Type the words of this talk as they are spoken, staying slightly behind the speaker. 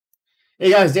Hey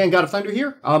guys, Dan God of Thunder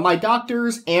here. My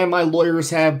doctors and my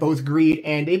lawyers have both agreed,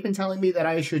 and they've been telling me that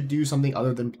I should do something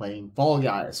other than playing Fall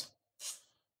Guys.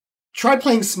 Tried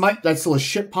playing Smite, that's still a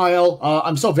shit pile.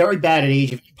 I'm still very bad at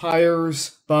Age of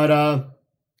Empires, but I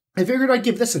figured I'd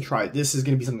give this a try. This is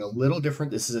going to be something a little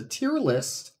different. This is a tier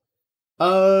list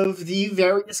of the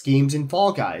various games in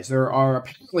Fall Guys. There are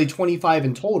apparently 25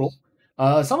 in total.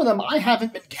 Some of them I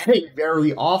haven't been getting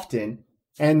very often,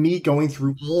 and me going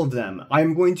through all of them.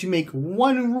 I'm going to make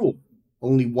one rule.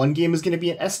 Only one game is going to be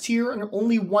an S tier, and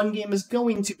only one game is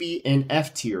going to be an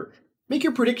F tier. Make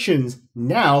your predictions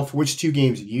now for which two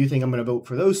games you think I'm going to vote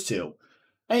for those two.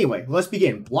 Anyway, let's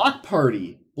begin. Block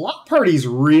Party. Block Party is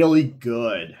really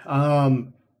good.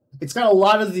 It's got a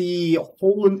lot of the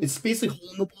it's basically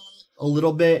hole in the ball a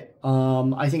little bit.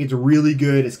 I think it's really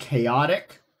good. It's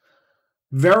chaotic.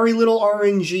 Very little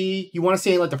RNG. You want to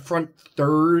stay in like the front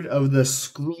third of the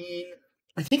screen.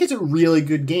 I think it's a really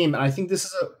good game. And I think this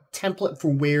is a template for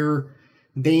where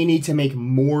they need to make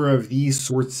more of these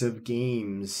sorts of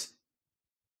games.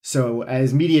 So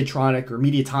as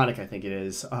Mediatonic, I think it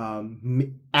is,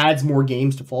 adds more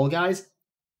games to Fall Guys,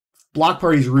 Block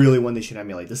Party is really one they should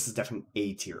emulate. This is definitely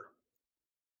A tier.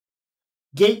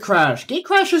 Gate Crash. Gate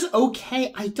Crash is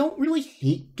okay. I don't really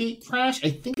hate Gate Crash. I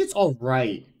think it's all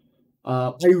right.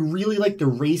 I really like the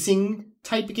racing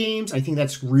type of games. I think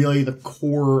that's really the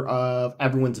core of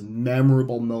everyone's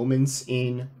memorable moments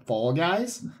in Fall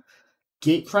Guys.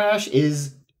 Gate Crash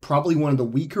is probably one of the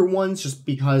weaker ones just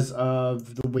because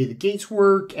of the way the gates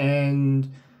work,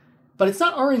 but it's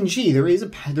not RNG. There is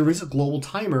a global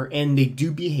timer, and they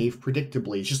do behave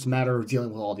predictably. It's just a matter of dealing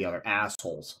with all the other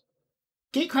assholes.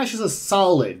 Gate Crash is a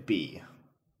solid B.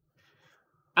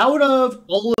 Out of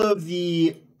all of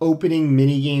the opening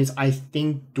mini games, I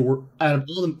think out of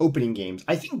all the opening games,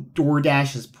 I think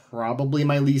DoorDash is probably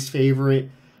my least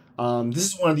favorite. This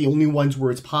is one of the only ones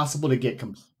where it's possible to get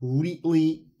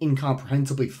completely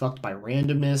incomprehensibly fucked by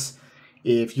randomness.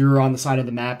 If you're on the side of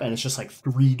the map and it's just like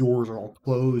 3 doors are all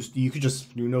closed, you could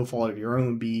just, through no fault of your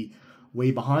own, be way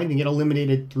behind and get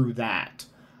eliminated through that.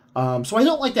 So I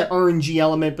don't like that RNG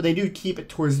element, but they do keep it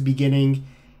towards the beginning.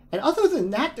 And other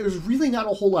than that, there's really not a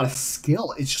whole lot of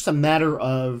skill. It's just a matter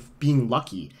of being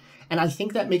lucky. And I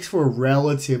think that makes for a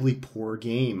relatively poor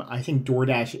game. I think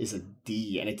DoorDash is a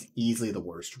D, and it's easily the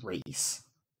worst race.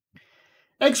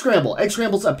 Egg Scramble. Egg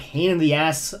Scramble's a pain in the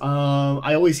ass.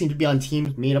 I always seem to be on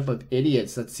teams made up of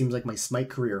idiots. That seems like my Smite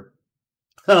career.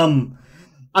 I'm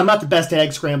not the best at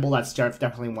Egg Scramble. That's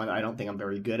definitely one I don't think I'm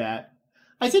very good at.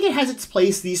 I think it has its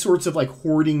place. These sorts of like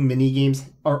hoarding mini games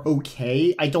are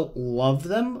okay. I don't love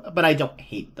them, but I don't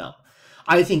hate them.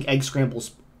 I think Egg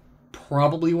Scramble's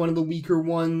probably one of the weaker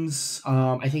ones.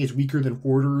 I think it's weaker than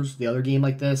Hoarders, the other game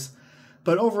like this.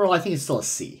 But overall, I think it's still a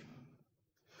C.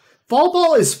 Fall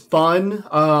Ball is fun.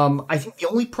 I think the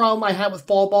only problem I have with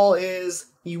Fall Ball is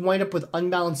you wind up with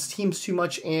unbalanced teams too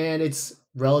much, and it's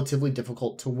relatively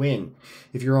difficult to win.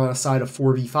 If you're on a side of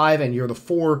 4v5 and you're the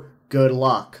 4, good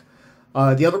luck.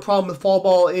 The other problem with Fall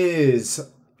Ball is,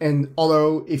 and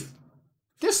although if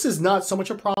this is not so much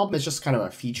a problem, it's just kind of a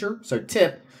feature. So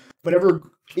tip, whenever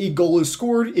a goal is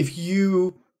scored, if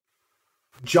you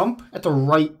jump at the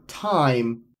right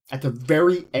time at the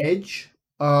very edge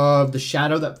of the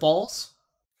shadow that falls,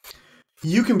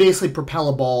 you can basically propel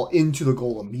a ball into the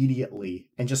goal immediately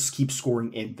and just keep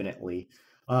scoring infinitely.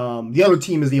 The other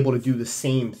team is able to do the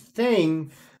same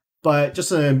thing, but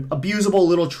just an abusable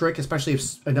little trick, especially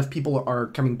if enough people are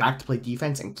coming back to play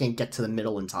defense and can't get to the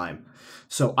middle in time.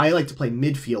 So I like to play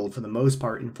midfield for the most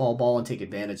part in Fall Ball and take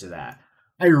advantage of that.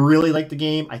 I really like the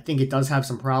game. I think it does have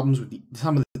some problems with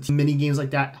some of the mini games like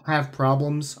that have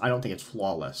problems. I don't think it's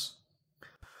flawless.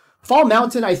 Fall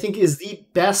Mountain, I think, is the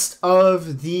best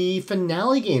of the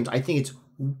finale games. I think it's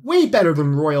way better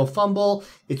than Royal Fumble.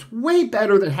 It's way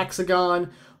better than Hexagon.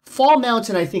 Fall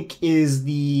Mountain, I think, is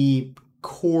the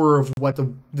core of what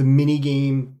the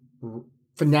minigame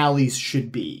finales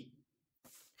should be.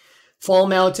 Fall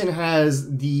Mountain has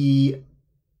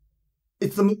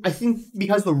I think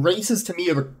because the races to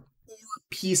me are the core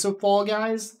piece of Fall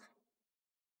Guys,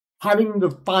 having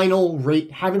the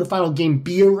final game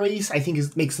be a race, I think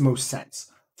makes the most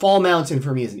sense. Fall Mountain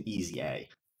for me is an easy A.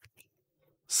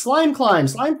 Slime Climb.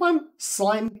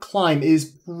 Slime Climb is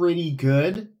pretty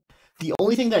good. The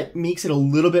only thing that makes it a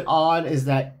little bit odd is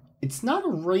that it's not a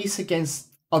race against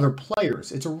other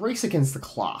players. It's a race against the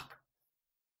clock.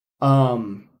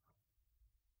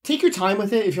 Take your time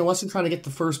with it unless you're trying to get the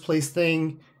first place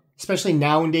thing, especially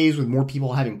nowadays with more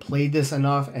people having played this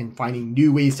enough and finding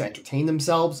new ways to entertain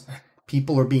themselves.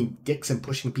 People are being dicks and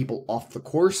pushing people off the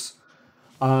course.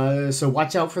 So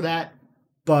watch out for that.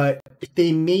 but if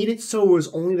they made it so it was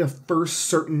only the first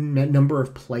certain number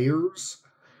of players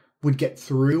would get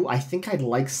through, I think I'd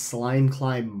like Slime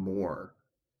Climb more.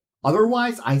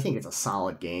 Otherwise, I think it's a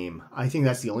solid game. I think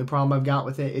that's the only problem I've got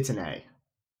with it. It's an A.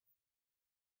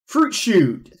 Fruit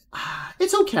Shoot.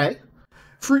 It's okay.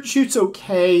 Fruit Shoot's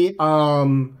okay.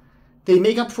 They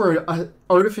make up for an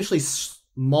artificially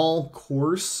small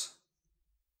course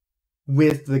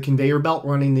with the conveyor belt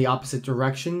running the opposite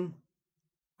direction.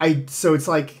 So it's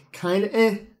like kind of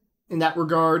in that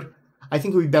regard. I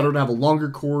think it would be better to have a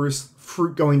longer course,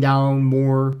 fruit going down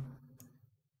more,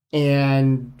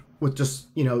 and with just,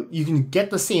 you can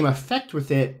get the same effect with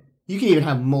it. You can even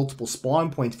have multiple spawn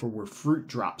points for where fruit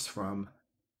drops from.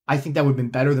 I think that would have been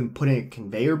better than putting a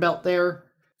conveyor belt there.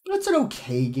 But it's an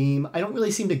okay game. I don't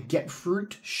really seem to get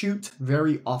Fruit Shoot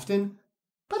very often,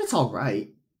 but it's alright.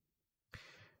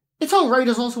 It's alright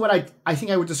is also what I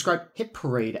think I would describe Hit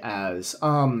Parade as.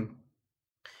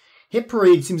 Hit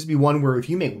Parade seems to be one where if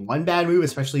you make one bad move,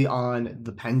 especially on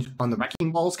the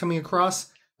wrecking balls coming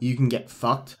across, you can get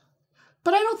fucked.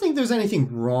 But I don't think there's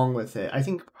anything wrong with it. I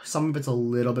think some of it's a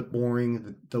little bit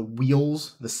boring. The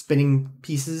wheels, the spinning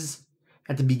pieces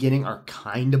at the beginning are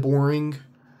kind of boring.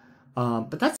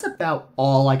 But that's about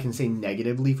all I can say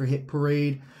negatively for Hit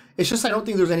Parade. It's just I don't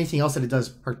think there's anything else that it does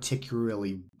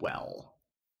particularly well.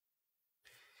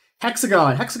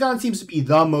 Hexagon. Hexagon seems to be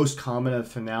the most common of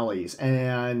finales,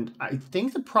 and I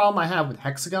think the problem I have with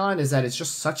Hexagon is that it's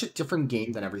just such a different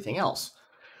game than everything else.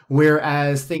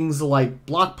 Whereas things like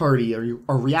Block Party are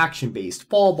reaction-based,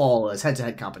 Fall Ball is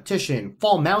head-to-head competition,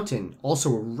 Fall Mountain,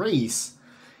 also a race.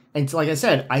 And like I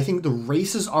said, I think the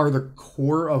races are the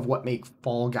core of what make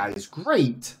Fall Guys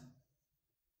great.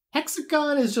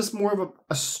 Hexagon is just more of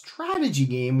a strategy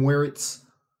game where it's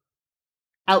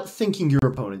outthinking your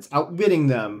opponents, outwitting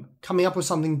them, coming up with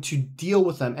something to deal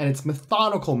with them, and it's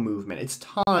methodical movement. It's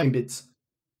timed, it's,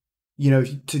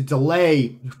 to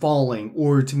delay falling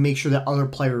or to make sure that other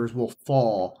players will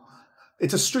fall.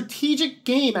 It's a strategic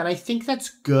game, and I think that's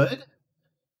good.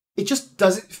 It just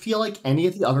doesn't feel like any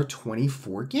of the other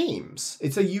 24 games.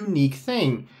 It's a unique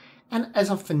thing. And as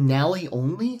a finale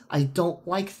only, I don't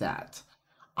like that.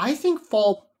 I think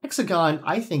Hexagon,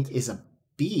 is a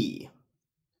B.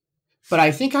 But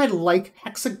I think I'd like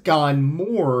Hexagon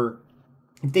more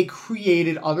if they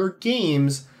created other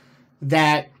games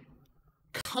that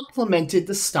complemented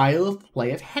the style of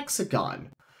play of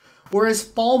Hexagon. Whereas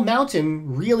Fall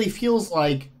Mountain really feels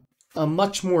like a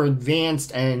much more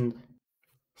advanced and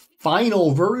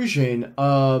final version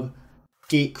of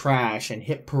Gate Crash and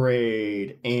Hit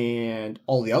Parade and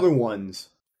all the other ones.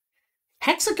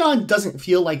 Hexagon doesn't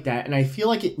feel like that, and I feel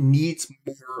like it needs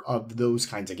more of those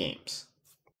kinds of games.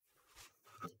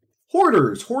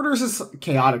 Hoarders. Hoarders is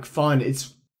chaotic fun.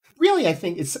 It's really, I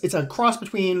think, it's a cross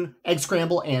between Egg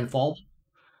Scramble and Fall.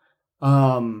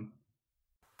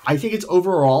 I think it's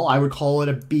overall, I would call it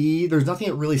a B. There's nothing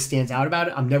that really stands out about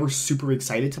it. I'm never super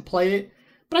excited to play it,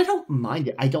 but I don't mind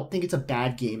it. I don't think it's a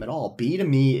bad game at all. B to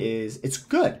me it's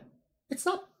good. It's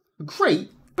not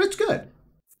great, but it's good.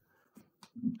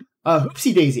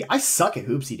 Hoopsie Daisy. I suck at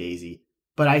Hoopsie Daisy,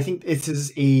 but I think this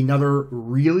is another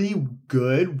really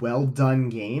good, well-done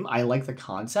game. I like the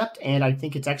concept, and I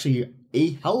think it's actually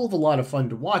a hell of a lot of fun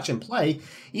to watch and play,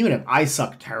 even if I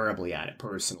suck terribly at it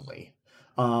personally.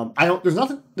 There's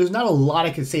not a lot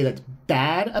I could say that's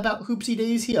bad about Hoopsie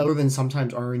Daisy, other than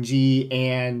sometimes RNG,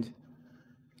 and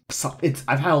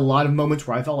I've had a lot of moments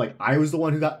where I felt like I was the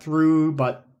one who got through,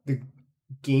 but the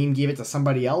game gave it to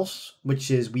somebody else, which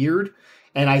is weird.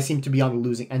 And I seem to be on the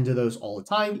losing end of those all the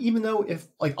time, even though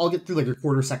I'll get through a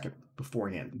quarter second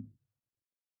beforehand.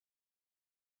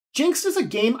 Jinxed is a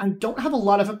game I don't have a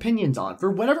lot of opinions on.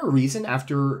 For whatever reason,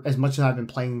 after as much as I've been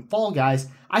playing Fall Guys,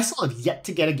 I still have yet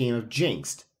to get a game of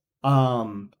Jinxed.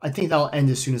 I think that'll end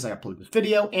as soon as I upload this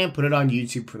video and put it on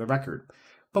YouTube for the record.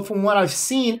 But from what I've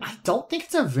seen, I don't think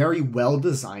it's a very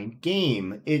well-designed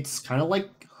game. It's kind of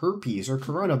like herpes or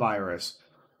coronavirus.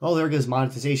 Well, there goes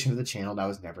monetization for the channel that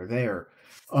was never there.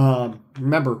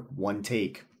 Remember, one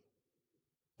take.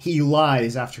 He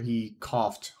lies after he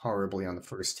coughed horribly on the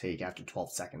first take after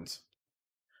 12 seconds.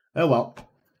 Oh well.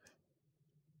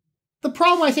 The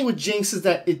problem I think with Jinx is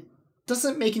that it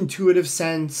doesn't make intuitive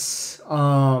sense. It's a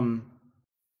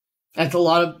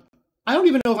lot of... I don't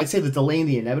even know if I'd say the delaying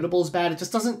the inevitable is bad. It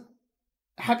just doesn't...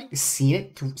 Having seen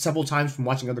it several times from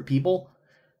watching other people,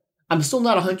 I'm still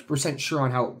not 100% sure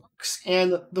on how it works.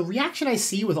 And the reaction I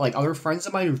see with other friends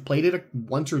of mine who've played it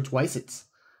once or twice, it's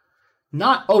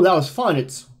not, oh, that was fun.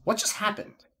 It's, what just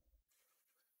happened?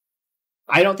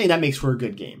 I don't think that makes for a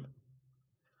good game.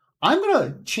 I'm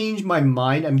going to change my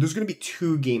mind. I mean, there's going to be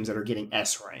 2 games that are getting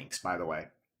S ranks, by the way.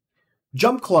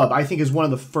 Jump Club, I think, is one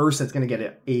of the first that's going to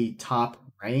get a top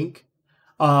rank.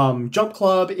 Jump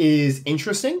Club is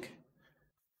interesting.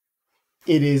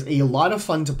 It is a lot of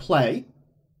fun to play.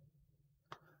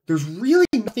 There's really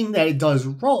nothing that it does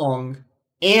wrong,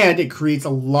 and it creates a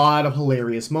lot of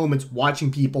hilarious moments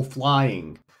watching people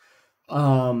flying.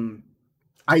 Um,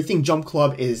 I think Jump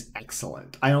Club is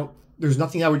excellent. There's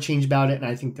nothing I would change about it, and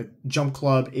I think that Jump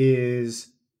Club is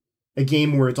a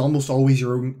game where it's almost always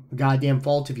your own goddamn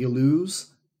fault if you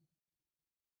lose.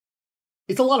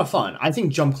 It's a lot of fun. I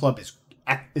think Jump Club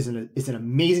is an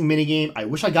amazing minigame. I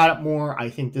wish I got it more. I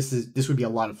think this would be a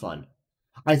lot of fun.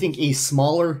 I think a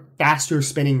smaller, faster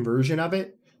spinning version of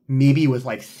it, maybe with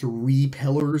like 3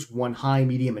 pillars, one high,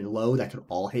 medium, and low that could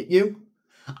all hit you.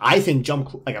 I think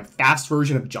like a fast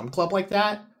version of Jump Club like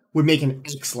that would make an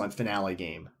excellent finale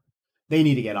game. They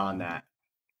need to get on that.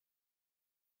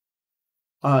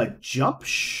 Jump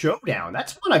Showdown.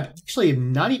 That's one I've actually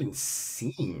not even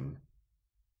seen.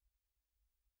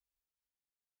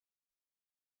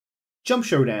 Jump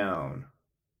Showdown.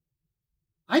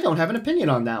 I don't have an opinion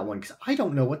on that one because I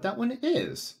don't know what that one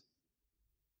is.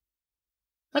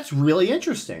 That's really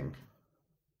interesting.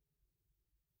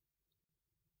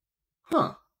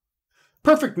 Huh.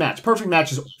 Perfect Match. Perfect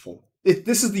Match is awful.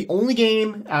 This is the only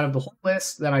game out of the whole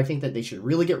list that I think that they should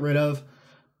really get rid of.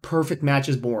 Perfect Match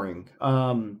is boring.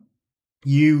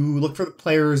 You look for the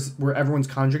players where everyone's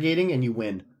conjugating and you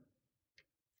win.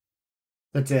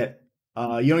 That's it.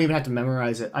 You don't even have to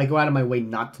memorize it. I go out of my way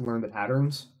not to learn the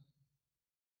patterns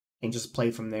and just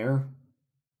play from there.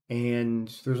 And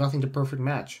there's nothing to Perfect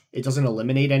Match. It doesn't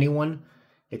eliminate anyone.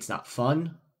 It's not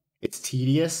fun. It's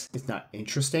tedious. It's not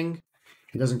interesting.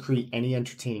 It doesn't create any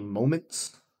entertaining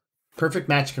moments. Perfect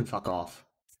Match can fuck off.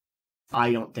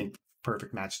 I don't think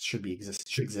Perfect Match should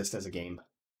exist as a game.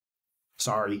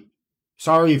 Sorry.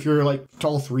 Sorry if you're like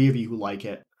all 3 of you who like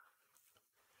it.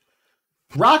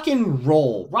 Rock and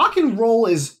Roll. Rock and Roll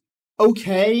is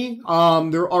okay.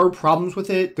 There are problems with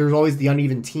it. There's always the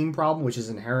uneven team problem, which is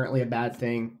inherently a bad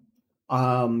thing.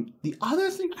 The other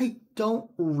thing I don't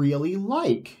really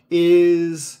like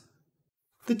is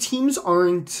the teams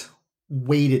aren't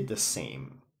weighted the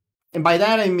same. And by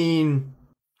that I mean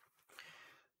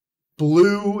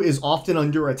blue is often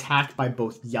under attack by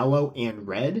both yellow and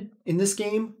red in this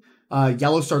game.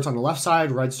 Yellow starts on the left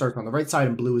side, red starts on the right side,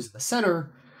 and blue is in the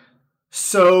center.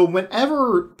 So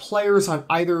whenever players on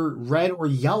either red or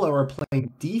yellow are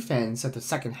playing defense at the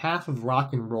second half of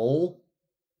Rock and Roll,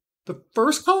 the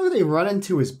first color they run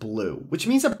into is blue, which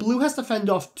means that blue has to fend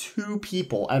off 2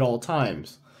 people at all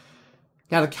times.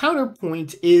 Now the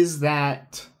counterpoint is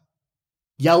that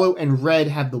yellow and red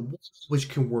have the walls, which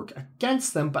can work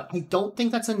against them, but I don't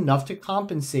think that's enough to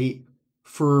compensate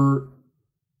for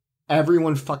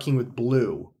everyone fucking with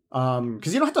blue.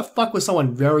 Because you don't have to fuck with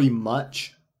someone very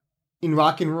much in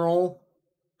Rock and Roll.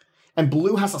 And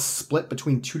blue has a split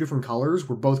between 2 different colors,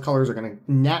 where both colors are going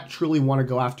to naturally want to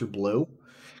go after blue.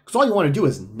 Because all you want to do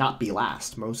is not be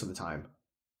last most of the time.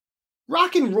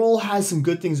 Rock and Roll has some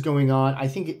good things going on. I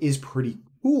think it is pretty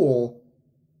cool.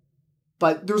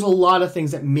 But there's a lot of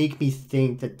things that make me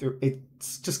think that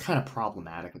it's just kind of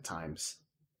problematic at times.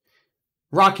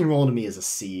 Rock and Roll to me is a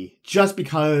C, just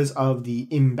because of the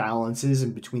imbalances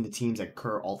in between the teams that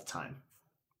occur all the time.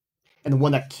 And the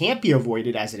one that can't be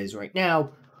avoided as it is right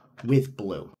now, with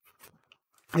blue.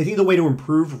 I think the way to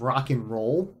improve Rock and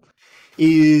Roll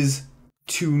is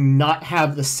to not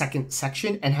have the second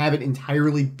section and have it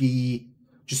entirely be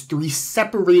just 3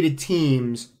 separated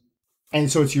teams,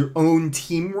 and so it's your own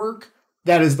teamwork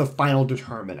that is the final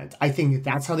determinant. I think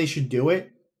that's how they should do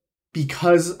it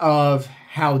because of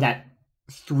how that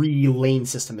 3-lane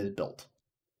system is built.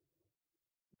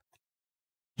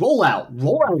 Rollout.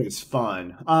 Rollout is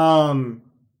fun.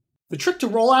 The trick to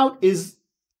rollout is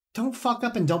don't fuck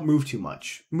up and don't move too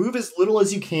much. Move as little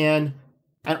as you can,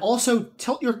 and also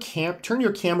turn your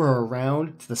camera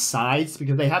around to the sides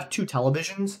because they have 2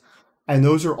 televisions, and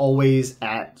those are always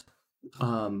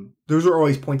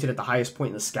pointed at the highest point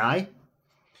in the sky.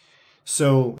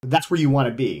 So that's where you want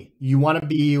to be. You want to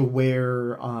be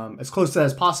where as close to that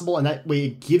as possible, and that way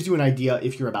it gives you an idea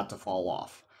if you're about to fall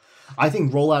off. I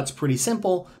think rollout's pretty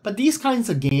simple, but these kinds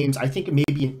of games, I think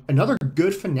maybe another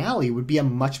good finale would be a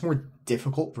much more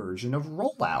difficult version of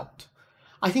rollout.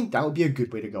 I think that would be a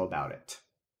good way to go about it.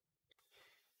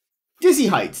 Dizzy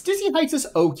Heights. Dizzy Heights is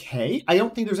okay. I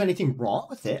don't think there's anything wrong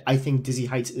with it. I think Dizzy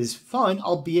Heights is fun,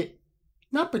 albeit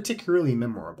not particularly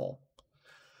memorable.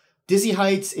 Dizzy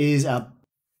Heights is a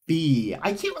B.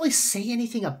 I can't really say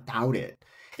anything about it.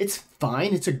 It's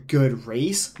fine. It's a good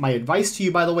race. My advice to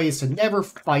you, by the way, is to never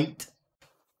fight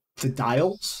the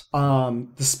dials, the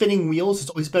spinning wheels, it's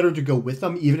always better to go with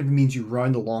them, even if it means you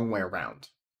run the long way around.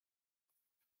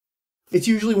 It's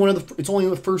usually it's only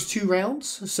the first 2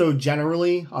 rounds, so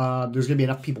generally there's going to be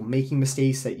enough people making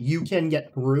mistakes that you can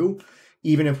get through,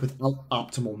 even if without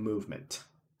optimal movement.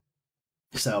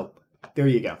 So there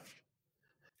you go.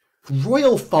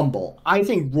 Royal Fumble. I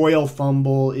think Royal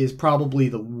Fumble is probably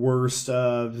the worst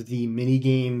of the mini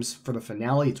games for the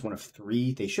finale. It's one of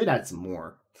 3. They should add some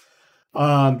more.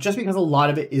 Just because a lot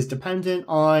of it is dependent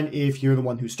on if you're the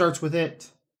one who starts with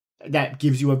it. That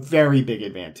gives you a very big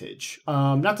advantage.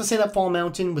 Not to say that Fall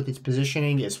Mountain with its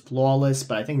positioning is flawless,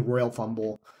 but I think Royal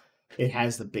Fumble, it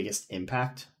has the biggest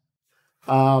impact.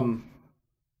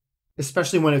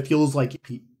 Especially when it feels like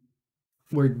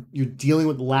where you're dealing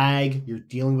with lag, you're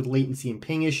dealing with latency and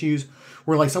ping issues,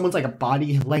 where like someone's like a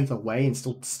body length away and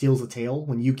still steals the tail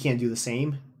when you can't do the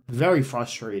same. Very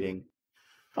frustrating.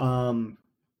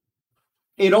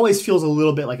 It always feels a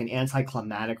little bit like an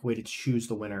anticlimactic way to choose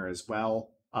the winner as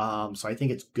well. So I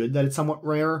think it's good that it's somewhat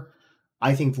rare.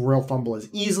 I think Royal Fumble is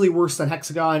easily worse than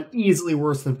Hexagon, easily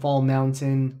worse than Fall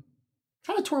Mountain.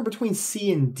 Kind of torn between C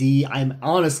and D. I'm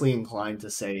honestly inclined to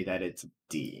say that it's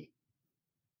D.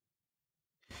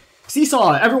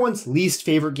 Seesaw, everyone's least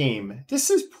favorite game. This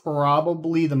is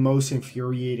probably the most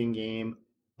infuriating game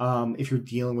if you're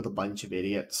dealing with a bunch of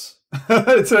idiots.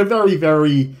 It's a very,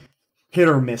 very hit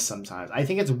or miss sometimes. I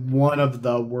think it's one of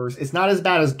the worst. It's not as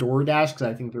bad as DoorDash because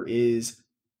I think there is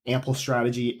ample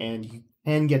strategy and you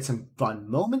can get some fun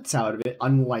moments out of it,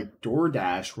 unlike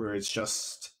DoorDash where it's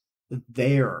just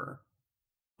there.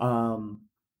 And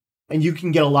you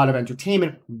can get a lot of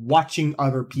entertainment watching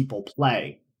other people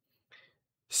play.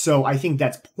 So I think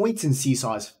that's points in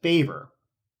Seesaw's favor.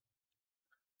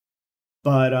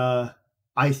 But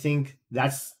I think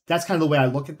that's kind of the way I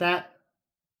look at that.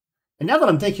 And now that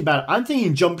I'm thinking about it, I'm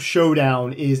thinking Jump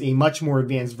Showdown is a much more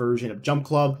advanced version of Jump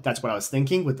Club. That's what I was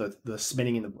thinking with the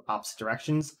spinning in the opposite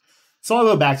directions. So I'll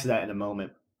go back to that in a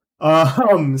moment.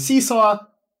 Seesaw,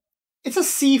 it's a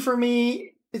C for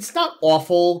me. It's not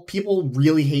awful. People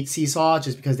really hate Seesaw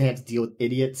just because they have to deal with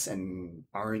idiots and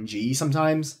RNG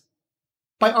sometimes.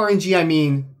 By RNG, I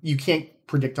mean you can't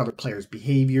predict other players'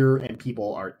 behavior and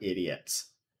people are idiots.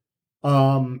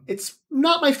 It's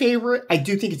not my favorite. I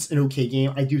do think it's an okay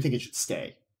game. I do think it should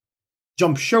stay.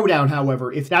 Jump Showdown,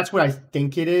 however, if that's what I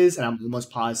think it is, and I'm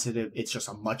almost positive it's just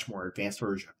a much more advanced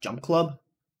version of Jump Club,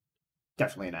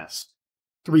 definitely an S.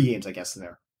 3 games, I guess, in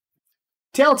there.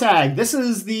 Tail Tag. This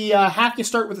is the half you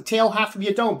start with the tail, half of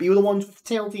you don't. Be the ones with the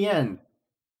tail at the end.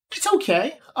 It's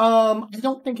okay. I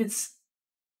don't think it's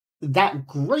that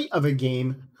great of a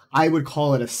game. I would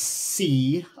call it a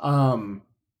C.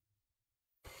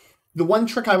 The one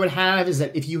trick I would have is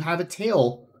that if you have a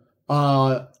tail,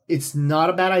 it's not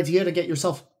a bad idea to get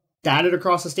yourself batted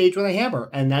across the stage with a hammer,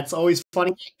 and that's always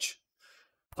fun.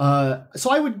 So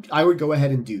I would go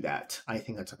ahead and do that. I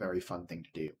think that's a very fun thing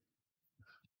to do.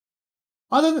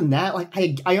 Other than that, like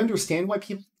I understand why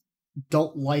people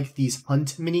don't like these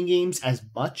hunt mini games as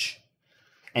much,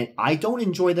 and I don't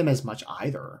enjoy them as much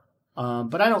either.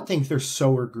 But I don't think they're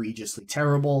so egregiously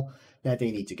terrible that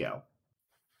they need to go.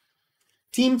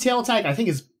 Team Tail Tag, I think,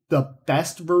 is the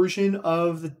best version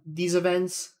of these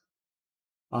events.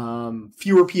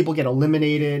 Fewer people get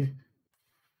eliminated,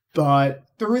 but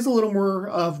there is a little more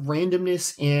of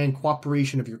randomness and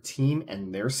cooperation of your team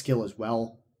and their skill as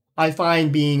well. I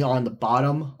find being on the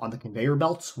bottom on the conveyor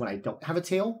belts when I don't have a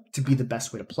tail to be the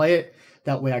best way to play it.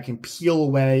 That way I can peel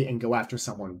away and go after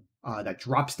someone that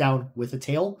drops down with a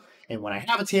tail. And when I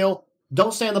have a tail,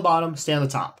 don't stay on the bottom, stay on the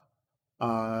top.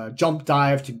 Jump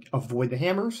dive to avoid the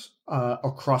hammers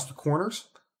across the corners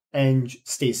and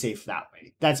stay safe that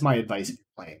way. That's my advice if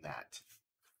you're playing that.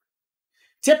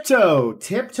 Tiptoe.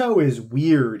 Tiptoe is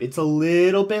weird. It's a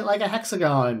little bit like a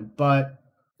hexagon, but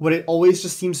what it always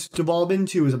just seems to devolve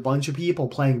into is a bunch of people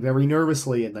playing very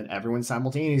nervously and then everyone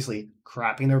simultaneously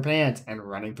crapping their pants and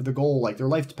running for the goal like their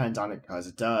life depends on it, because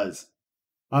it does.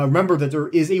 Remember that there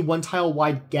is a 1 tile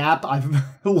wide gap. I've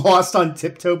lost on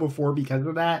Tiptoe before because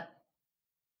of that.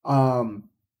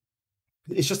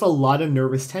 It's just a lot of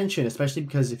nervous tension, especially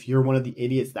because if you're one of the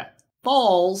idiots that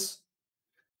falls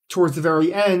towards the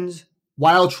very end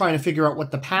while trying to figure out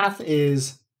what the path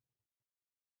is,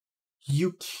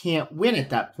 you can't win at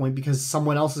that point because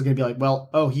someone else is going to be like, well,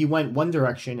 oh, he went one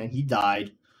direction and he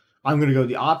died. I'm going to go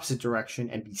the opposite direction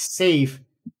and be safe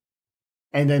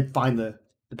and then find the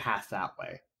path that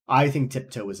way. I think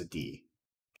Tiptoe is a D.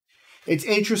 It's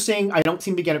interesting. I don't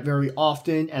seem to get it very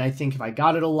often, and I think if I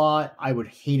got it a lot, I would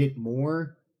hate it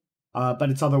more. But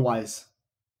it's otherwise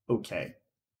okay.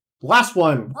 Last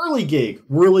one, Whirligig.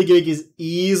 Whirligig is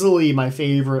easily my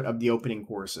favorite of the opening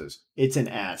courses. It's an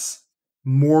S.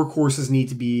 More courses need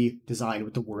to be designed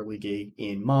with the Whirligig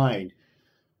in mind.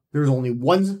 There's only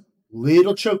one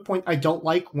little choke point I don't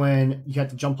like when you have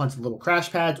to jump onto little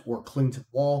crash pads or cling to the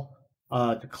wall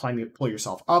to pull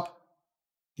yourself up.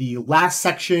 The last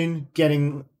section,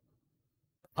 getting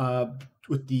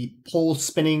with the pole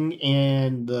spinning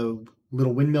and the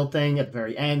little windmill thing at the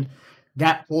very end,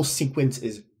 that whole sequence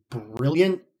is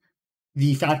brilliant.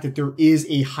 The fact that there is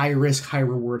a high risk, high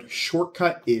reward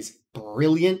shortcut is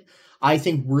brilliant. I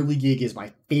think Whirligig is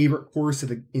my favorite course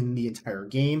in the entire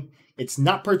game. It's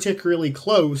not particularly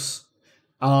close,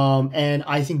 and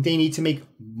I think they need to make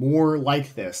more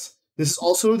like this. This is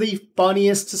also the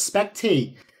funniest to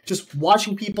spectate. Just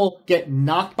watching people get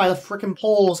knocked by the frickin'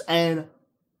 poles and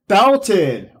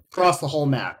belted across the whole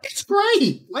map. It's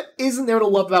great! What isn't there to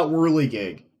love about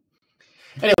Whirligig?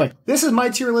 Anyway, this is my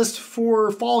tier list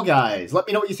for Fall Guys. Let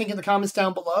me know what you think in the comments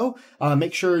down below.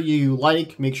 Make sure you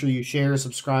like, make sure you share,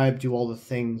 subscribe, do all the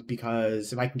things,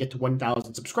 because if I can get to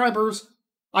 1,000 subscribers,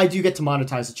 I do get to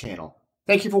monetize the channel.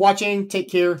 Thank you for watching.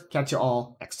 Take care. Catch you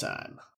all next time.